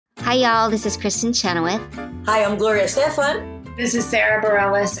Hi, y'all. This is Kristen Chenoweth. Hi, I'm Gloria Stefan. This is Sarah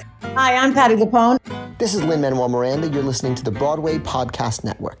Bareilles. Hi, I'm Patty Lapone. This is Lin-Manuel Miranda. You're listening to the Broadway Podcast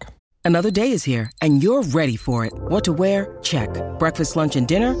Network. Another day is here, and you're ready for it. What to wear? Check. Breakfast, lunch, and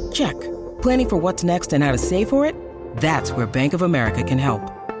dinner? Check. Planning for what's next and how to save for it? That's where Bank of America can help.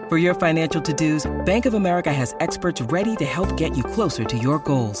 For your financial to-dos, Bank of America has experts ready to help get you closer to your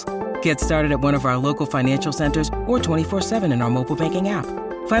goals. Get started at one of our local financial centers or 24/7 in our mobile banking app.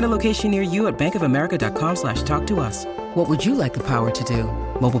 Find a location near you at bankofamerica.com/talktous. What would you like the power to do?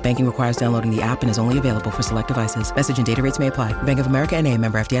 Mobile banking requires downloading the app and is only available for select devices. Message and data rates may apply. Bank of America N.A.,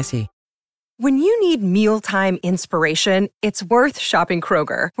 member FDIC. When you need mealtime inspiration, it's worth shopping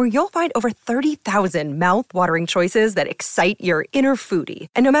Kroger, where you'll find over 30,000 mouth-watering choices that excite your inner foodie.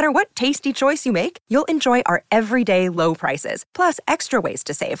 And no matter what tasty choice you make, you'll enjoy our everyday low prices, plus extra ways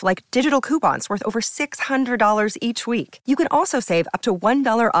to save, like digital coupons worth over $600 each week. You can also save up to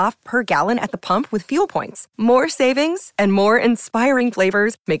 $1 off per gallon at the pump with fuel points. More savings and more inspiring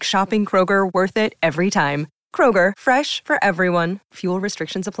flavors make shopping Kroger worth it every time. Kroger, fresh for everyone. Fuel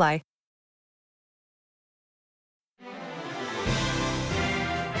restrictions apply.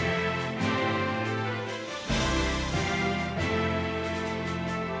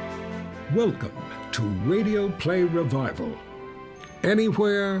 Welcome to Radio Play Revival.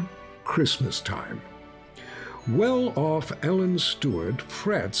 Anywhere, Christmas time. Well-off Ellen Stewart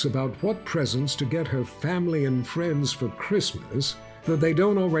frets about what presents to get her family and friends for Christmas that they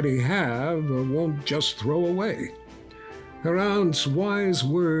don't already have or won't just throw away. Her aunt's wise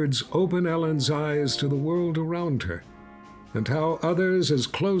words open Ellen's eyes to the world around her, and how others as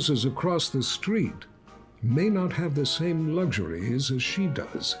close as across the street may not have the same luxuries as she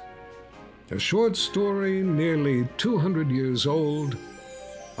does. A short story nearly 200 years old,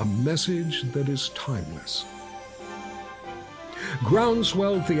 a message that is timeless.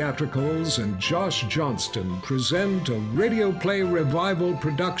 Groundswell Theatricals and Josh Johnston present a Radio Play Revival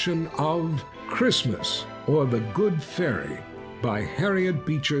production of Christmas or the Good Fairy by Harriet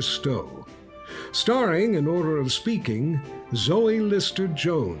Beecher Stowe, starring, in order of speaking, Zoe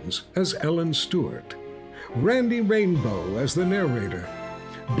Lister-Jones as Ellen Stewart, Randy Rainbow as the narrator,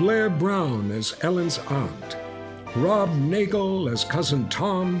 Blair Brown as Ellen's aunt, Rob Nagel as Cousin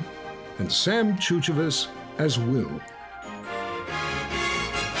Tom, and Sam Chuchevas as Will.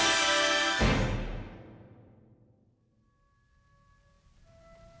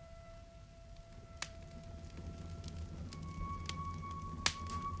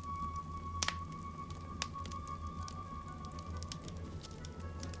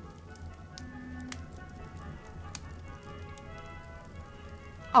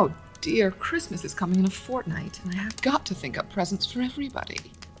 Oh dear, Christmas is coming in a fortnight, and I have got to think up presents for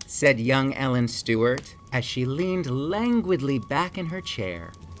everybody, said young Ellen Stewart as she leaned languidly back in her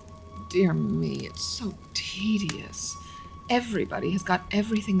chair. Dear me, it's so tedious. Everybody has got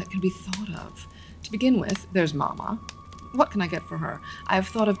everything that can be thought of. To begin with, there's Mama. What can I get for her? I have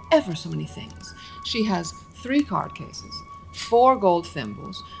thought of ever so many things. She has 3 card cases, 4 gold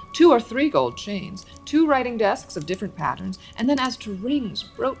thimbles, 2 or 3 gold chains, 2 writing desks of different patterns, and then as to rings,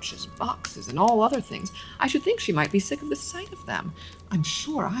 brooches, boxes, and all other things, I should think she might be sick of the sight of them. I'm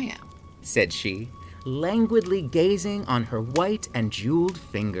sure I am, said she, languidly gazing on her white and jeweled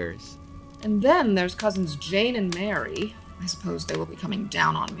fingers. And then there's cousins Jane and Mary. I suppose they will be coming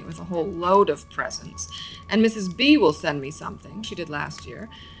down on me with a whole load of presents. And Mrs. B will send me something. She did last year.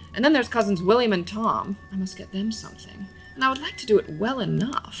 And then there's cousins William and Tom. I must get them something. And I would like to do it well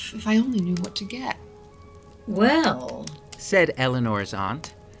enough if I only knew what to get. Well, said Eleanor's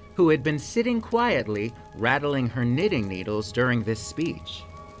aunt, who had been sitting quietly, rattling her knitting needles during this speech.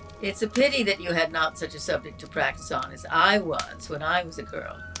 It's a pity that you had not such a subject to practice on as I was when I was a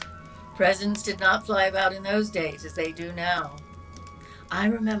girl. Presents did not fly about in those days as they do now. I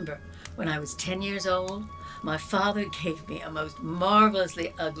remember when I was 10 years old, my father gave me a most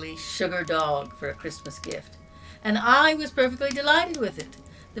marvelously ugly sugar dog for a Christmas gift. And I was perfectly delighted with it.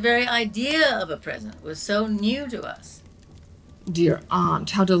 The very idea of a present was so new to us. Dear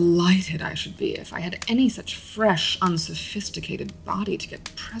Aunt, how delighted I should be if I had any such fresh, unsophisticated body to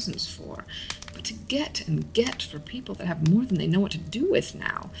get presents for. But to get and get for people that have more than they know what to do with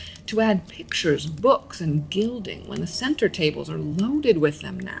now. To add pictures, books, and gilding when the center tables are loaded with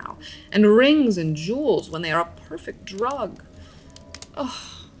them now. And rings and jewels when they are a perfect drug.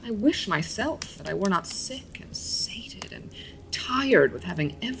 Oh, I wish myself that I were not sick and sated and tired with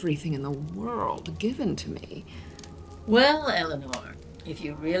having everything in the world given to me. Well, Eleanor, if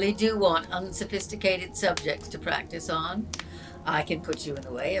you really do want unsophisticated subjects to practice on, I can put you in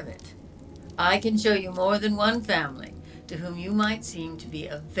the way of it. I can show you more than one family to whom you might seem to be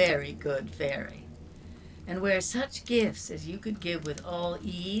a very good fairy, and where such gifts as you could give with all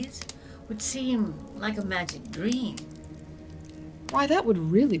ease would seem like a magic dream. Why, that would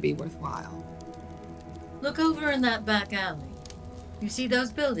really be worthwhile. Look over in that back alley. You see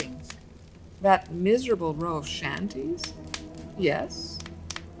those buildings? That miserable row of shanties? Yes.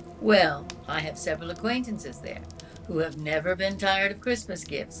 Well, I have several acquaintances there who have never been tired of Christmas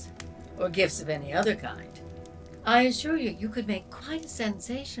gifts, or gifts of any other kind. I assure you, you could make quite a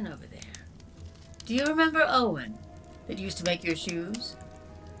sensation over there. Do you remember Owen, that used to make your shoes?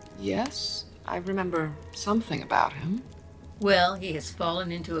 Yes, I remember something about him. Well, he has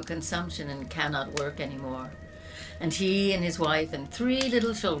fallen into a consumption and cannot work anymore. And he and his wife and 3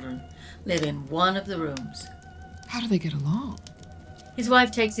 little children live in one of the rooms. How do they get along? His wife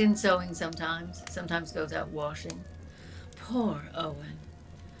takes in sewing sometimes goes out washing. Poor Owen.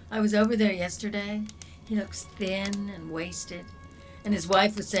 I was over there yesterday. He looks thin and wasted, and his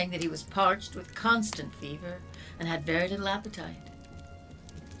wife was saying that he was parched with constant fever and had very little appetite.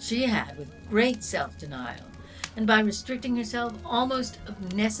 She had, with great self-denial, and by restricting herself almost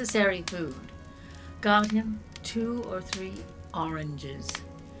of necessary food, got him 2 or 3 oranges,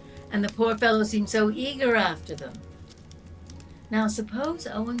 and the poor fellow seemed so eager after them. Now suppose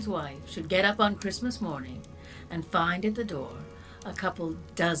Owen's wife should get up on Christmas morning and find at the door a couple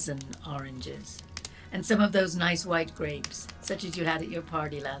dozen oranges, and some of those nice white grapes, such as you had at your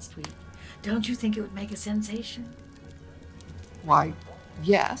party last week. Don't you think it would make a sensation? Why,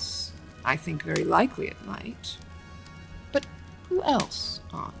 yes, I think very likely it might. But who else,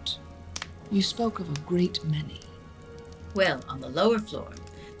 Aunt? You spoke of a great many. Well, on the lower floor,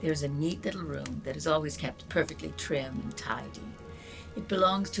 there's a neat little room that is always kept perfectly trim and tidy. It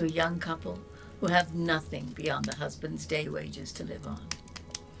belongs to a young couple who have nothing beyond the husband's day wages to live on.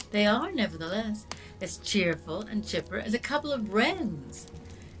 They are, nevertheless, as cheerful and chipper as a couple of wrens,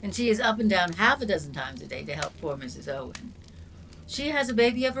 and she is up and down half a dozen times a day to help poor Mrs. Owen. She has a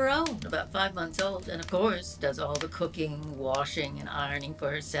baby of her own, about 5 months old, and of course does all the cooking, washing, and ironing for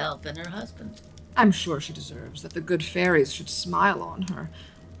herself and her husband. I'm sure she deserves that the good fairies should smile on her.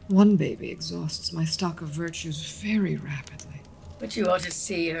 One baby exhausts my stock of virtues very rapidly. But you ought to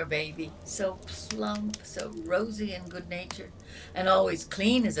see her baby, so plump, so rosy and good-natured, and always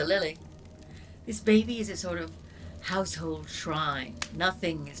clean as a lily. This baby is a sort of household shrine.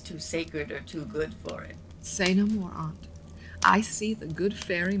 Nothing is too sacred or too good for it. Say no more, Aunt. I see the good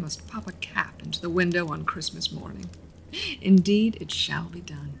fairy must pop a cap into the window on Christmas morning. Indeed, it shall be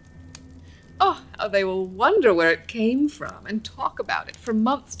done. Oh, how they will wonder where it came from and talk about it for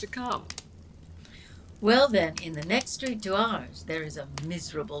months to come. Well then, in the next street to ours, there is a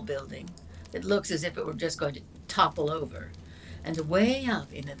miserable building that looks as if it were just going to topple over. And away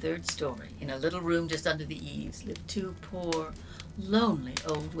up in the 3rd story, in a little room just under the eaves, live 2 poor, lonely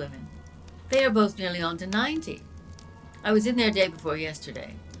old women. They are both nearly on to 90. I was in there day before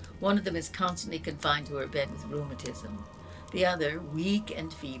yesterday. One of them is constantly confined to her bed with rheumatism. The other, weak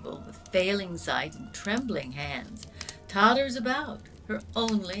and feeble, with failing sight and trembling hands, totters about, her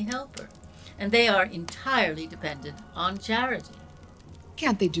only helper. And they are entirely dependent on charity.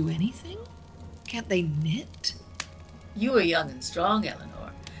 Can't they do anything? Can't they knit? You are young and strong,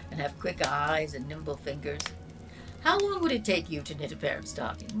 Eleanor, and have quick eyes and nimble fingers. How long would it take you to knit a pair of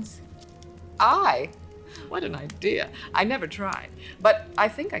stockings? I? What an idea. I never tried. But I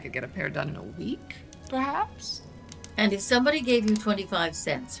think I could get a pair done in a week, perhaps. And if somebody gave you 25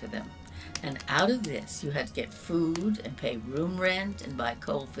 cents for them, and out of this you had to get food and pay room rent and buy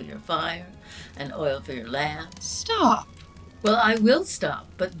coal for your fire and oil for your lamp. Stop. Well, I will stop,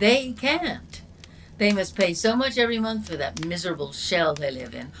 but they can't. They must pay so much every month for that miserable shell they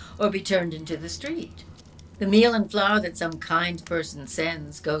live in, or be turned into the street. The meal and flour that some kind person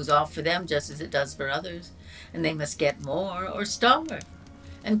sends goes off for them just as it does for others, and they must get more or starve.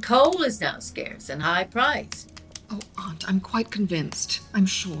 And coal is now scarce and high priced. Oh, Aunt, I'm quite convinced, I'm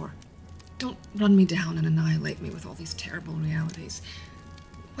sure. Don't run me down and annihilate me with all these terrible realities.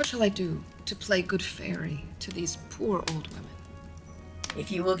 What shall I do to play good fairy to these poor old women?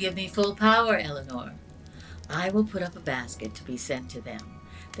 If you will give me full power, Eleanor, I will put up a basket to be sent to them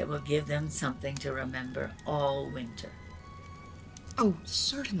that will give them something to remember all winter. Oh,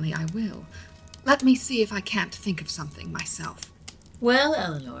 certainly I will. Let me see if I can't think of something myself. Well,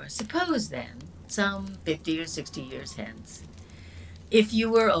 Eleanor, suppose then, some 50 or 60 years hence, if you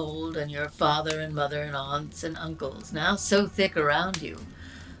were old and your father and mother and aunts and uncles, now so thick around you,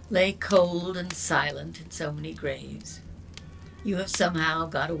 lay cold and silent in so many graves. You have somehow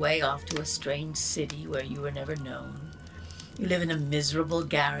got away off to a strange city where you were never known. You live in a miserable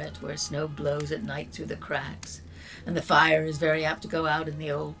garret where snow blows at night through the cracks, and the fire is very apt to go out in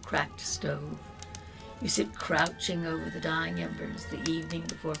the old cracked stove. You sit crouching over the dying embers the evening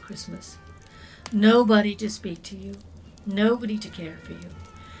before Christmas. Nobody to speak to you, nobody to care for you,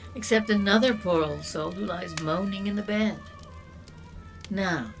 except another poor old soul who lies moaning in the bed.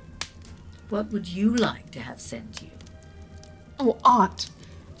 Now, what would you like to have sent to you? Oh, Aunt,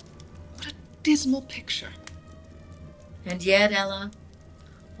 what a dismal picture. And yet, Ella,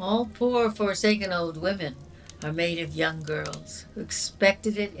 all poor forsaken old women are made of young girls who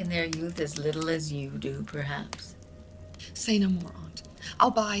expected it in their youth as little as you do, perhaps. Say no more, Aunt.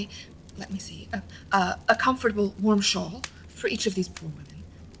 I'll buy, let me see, a comfortable warm shawl for each of these poor women.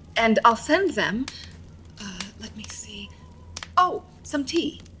 And I'll send them, let me see, some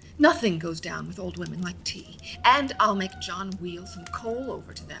tea. Nothing goes down with old women like tea. And I'll make John wheel some coal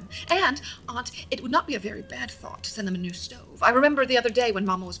over to them. And, Aunt, it would not be a very bad thought to send them a new stove. I remember the other day when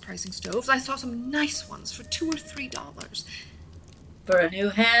Mama was pricing stoves, I saw some nice ones for $2 or $3. For a new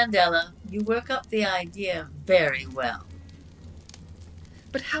hand, Ella, you work up the idea very well.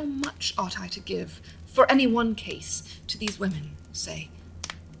 But how much ought I to give for any one case to these women, say?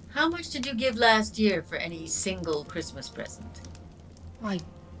 How much did you give last year for any single Christmas present? Why,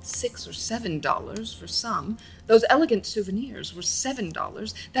 $6 or $7 for some. Those elegant souvenirs were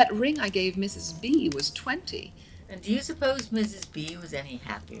 $7. That ring I gave Mrs. B was $20. And do you suppose Mrs. B was any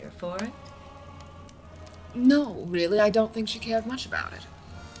happier for it? No, really, I don't think she cared much about it.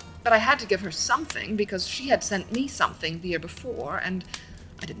 But I had to give her something because she had sent me something the year before, and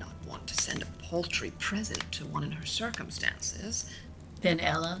I did not want to send a paltry present to one in her circumstances. Then,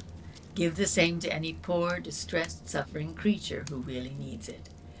 Ella, give the same to any poor, distressed, suffering creature who really needs it,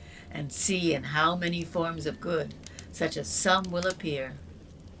 and see in how many forms of good such a sum will appear.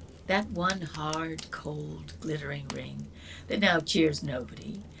 That one hard, cold, glittering ring that now cheers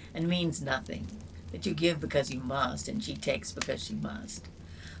nobody and means nothing, that you give because you must and she takes because she must,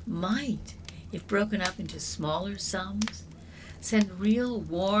 might, if broken up into smaller sums, send real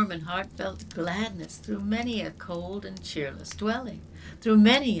warm and heartfelt gladness through many a cold and cheerless dwelling, through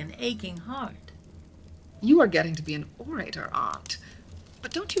many an aching heart. You are getting to be an orator, Aunt.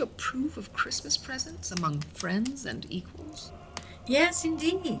 But don't you approve of Christmas presents among friends and equals? Yes,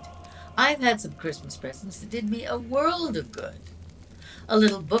 indeed. I've had some Christmas presents that did me a world of good. A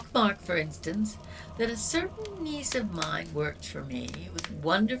little bookmark, for instance, that a certain niece of mine worked for me with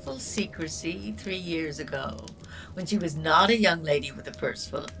wonderful secrecy 3 years ago, when she was not a young lady with a purse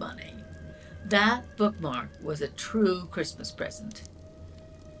full of money. That bookmark was a true Christmas present.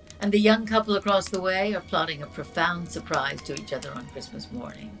 And the young couple across the way are plotting a profound surprise to each other on Christmas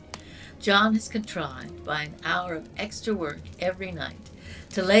morning. John has contrived, by an hour of extra work every night,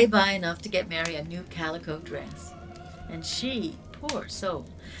 to lay by enough to get Mary a new calico dress. And she, poor soul,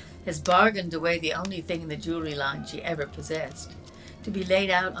 has bargained away the only thing in the jewelry line she ever possessed, to be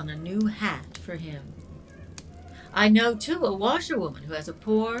laid out on a new hat for him. I know, too, a washerwoman who has a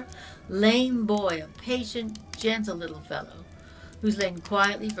poor, lame boy, a patient, gentle little fellow, who's lain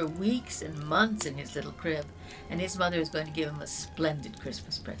quietly for weeks and months in his little crib, and his mother is going to give him a splendid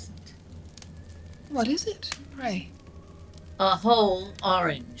Christmas present. What is it, pray? A whole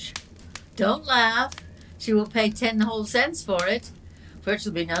orange. Don't laugh. She will pay 10 whole cents for it. For it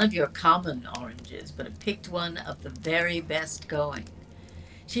shall be none of your common oranges, but a picked one of the very best going.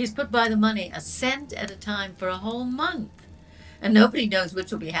 She has put by the money a cent at a time for a whole month, and nobody knows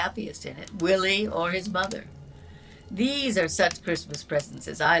which will be happiest in it, Willie or his mother. These are such Christmas presents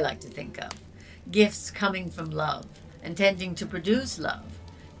as I like to think of, gifts coming from love and tending to produce love.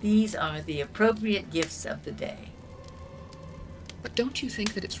 These are the appropriate gifts of the day. But don't you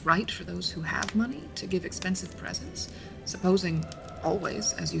think that it's right for those who have money to give expensive presents, supposing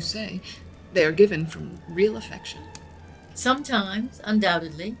always, as you say, they are given from real affection? Sometimes,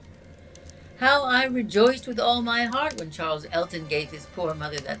 undoubtedly. How I rejoiced with all my heart when Charles Elton gave his poor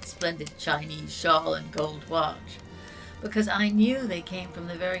mother that splendid Chinese shawl and gold watch, because I knew they came from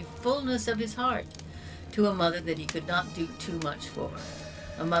the very fullness of his heart to a mother that he could not do too much for,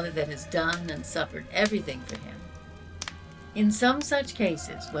 a mother that has done and suffered everything for him. In some such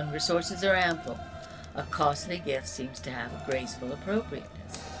cases, when resources are ample, a costly gift seems to have a graceful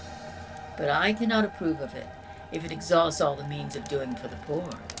appropriateness. But I cannot approve of it if it exhausts all the means of doing for the poor.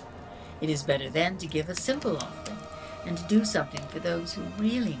 It is better then to give a simple offering and to do something for those who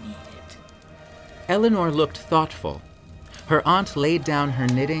really need it. Eleanor looked thoughtful. Her aunt laid down her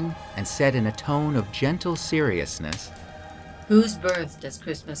knitting and said in a tone of gentle seriousness, Whose birth does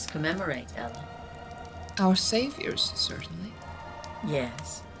Christmas commemorate, Ella? Our Savior's, certainly.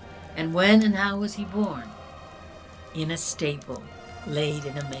 Yes. And when and how was he born? In a stable, laid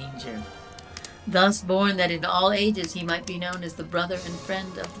in a manger. thus born that in all ages he might be known as the brother and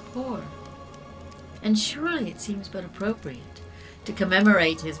friend of the poor. And surely it seems but appropriate to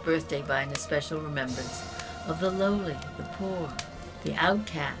commemorate his birthday by an especial remembrance of the lowly, the poor, the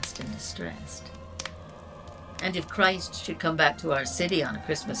outcast and distressed. And if Christ should come back to our city on a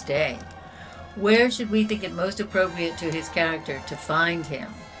Christmas day, where should we think it most appropriate to his character to find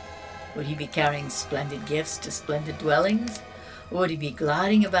him? Would he be carrying splendid gifts to splendid dwellings? Or would he be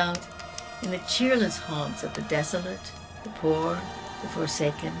gliding about in the cheerless haunts of the desolate, the poor, the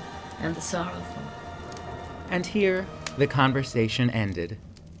forsaken, and the sorrowful? And here the conversation ended.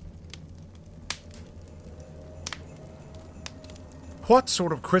 What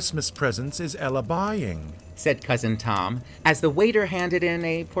sort of Christmas presents is Ella buying? Said Cousin Tom, as the waiter handed in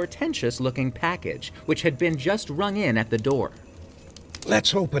a portentous-looking package, which had been just rung in at the door.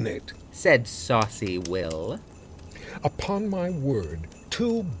 Let's open it, said saucy Will. Upon my word,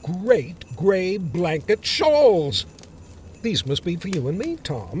 2 great gray blanket shawls. These must be for you and me,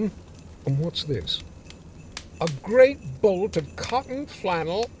 Tom. And what's this? A great bolt of cotton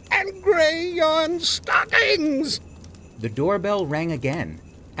flannel and gray yarn stockings! The doorbell rang again,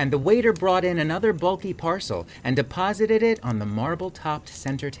 and the waiter brought in another bulky parcel and deposited it on the marble-topped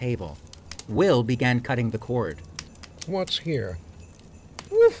center table. Will began cutting the cord. What's here?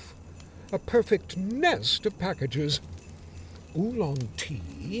 Woof! A perfect nest of packages. Oolong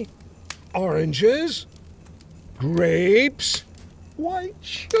tea, oranges, grapes, white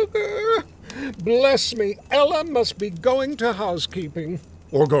sugar. Bless me, Ella must be going to housekeeping.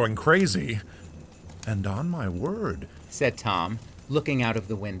 Or going crazy. And on my word, said Tom, looking out of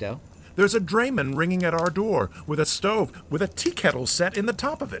the window, there's a drayman ringing at our door with a stove with a tea kettle set in the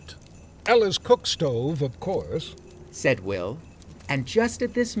top of it. Ella's cook stove, of course, said Will. And just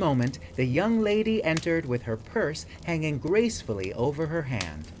at this moment, the young lady entered with her purse hanging gracefully over her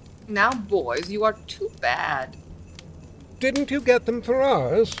hand. Now, boys, you are too bad. Didn't you get them for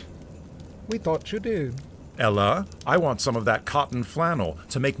us? We thought you did. Ella, I want some of that cotton flannel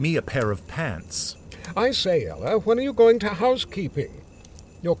to make me a pair of pants. I say, Ella, when are you going to housekeeping?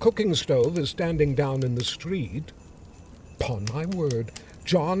 Your cooking stove is standing down in the street. 'Pon my word,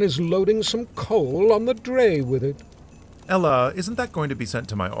 John is loading some coal on the dray with it. Ella, isn't that going to be sent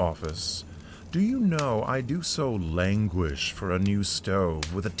to my office? Do you know I do so languish for a new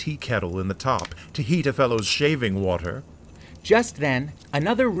stove with a tea kettle in the top to heat a fellow's shaving water? Just then,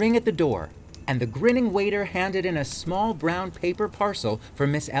 another ring at the door, and the grinning waiter handed in a small brown paper parcel for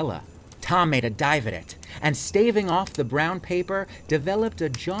Miss Ella. Tom made a dive at it, and staving off the brown paper, developed a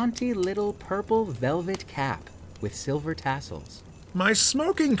jaunty little purple velvet cap with silver tassels. My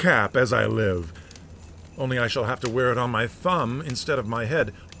smoking cap, as I live. Only I shall have to wear it on my thumb instead of my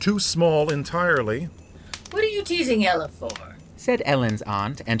head. Too small entirely. What are you teasing Ella for? Said Ellen's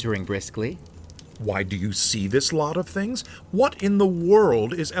aunt, entering briskly. Why, do you see this lot of things? What in the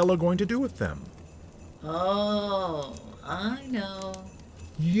world is Ella going to do with them? Oh, I know.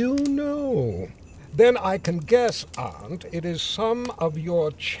 You know. Then I can guess, Aunt, it is some of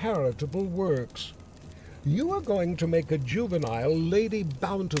your charitable works. You are going to make a juvenile Lady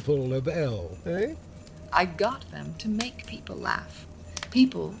Bountiful of Elle, eh? I got them to make people laugh.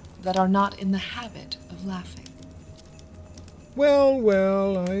 People that are not in the habit of laughing. Well,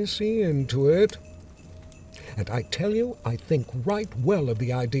 well, I see into it. And I tell you, I think right well of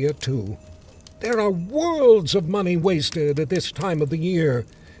the idea, too. There are worlds of money wasted at this time of the year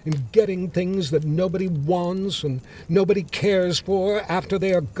in getting things that nobody wants and nobody cares for after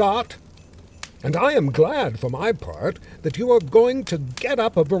they are got. And I am glad, for my part, that you are going to get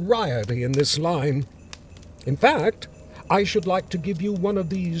up a variety in this line. In fact, I should like to give you one of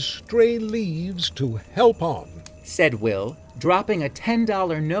these stray leaves to help on, said Will, dropping a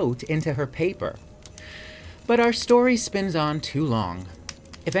 $10 note into her paper. But our story spins on too long.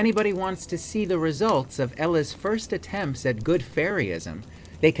 If anybody wants to see the results of Ella's first attempts at good fairyism,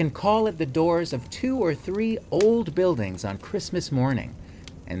 they can call at the doors of 2 or 3 old buildings on Christmas morning,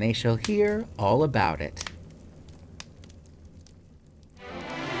 and they shall hear all about it.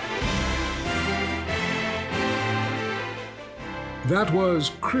 That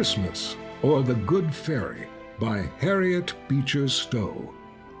was Christmas, or The Good Fairy, by Harriet Beecher Stowe.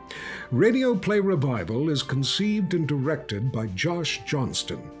 Radio Play Revival is conceived and directed by Josh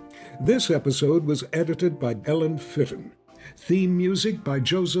Johnston. This episode was edited by Ellen Fitton. Theme music by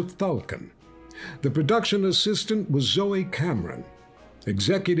Joseph Thalken. The production assistant was Zoe Cameron.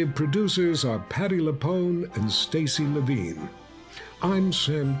 Executive producers are Patty Lapone and Stacy Levine. I'm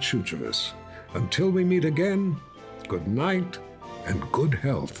Sam Chuchavis. Until we meet again, good night and good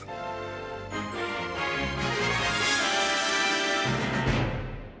health.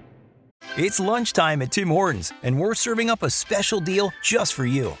 It's lunchtime at Tim Hortons, and we're serving up a special deal just for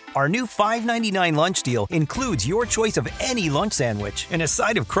you. Our new $5.99 lunch deal includes your choice of any lunch sandwich and a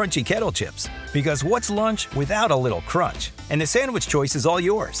side of crunchy kettle chips. Because what's lunch without a little crunch? And the sandwich choice is all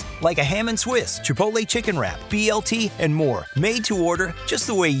yours, like a ham and Swiss, Chipotle chicken wrap, BLT, and more, made to order just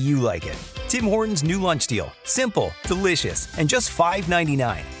the way you like it. Tim Hortons' new lunch deal. Simple, delicious, and just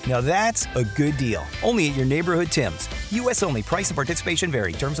 $5.99. Now that's a good deal. Only at your neighborhood Tim's. U.S. only. Price and participation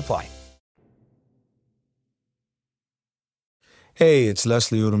vary. Terms apply. Hey, it's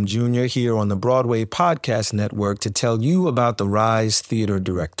Leslie Odom Jr. here on the Broadway Podcast Network to tell you about the Rise Theater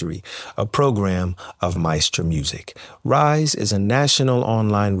Directory, a program of Maestro Music. Rise is a national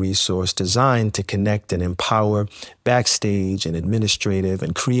online resource designed to connect and empower backstage and administrative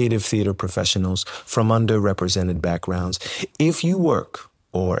and creative theater professionals from underrepresented backgrounds. If you work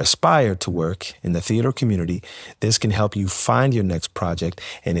or aspire to work in the theater community, this can help you find your next project.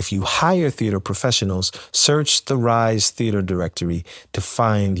 And if you hire theater professionals, search the Rise Theater Directory to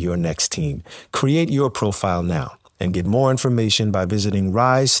find your next team. Create your profile now and get more information by visiting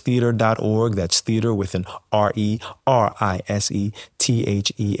risetheater.org. That's theater with an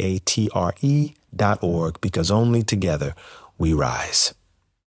RERISETHEATRE.org, because only together we rise.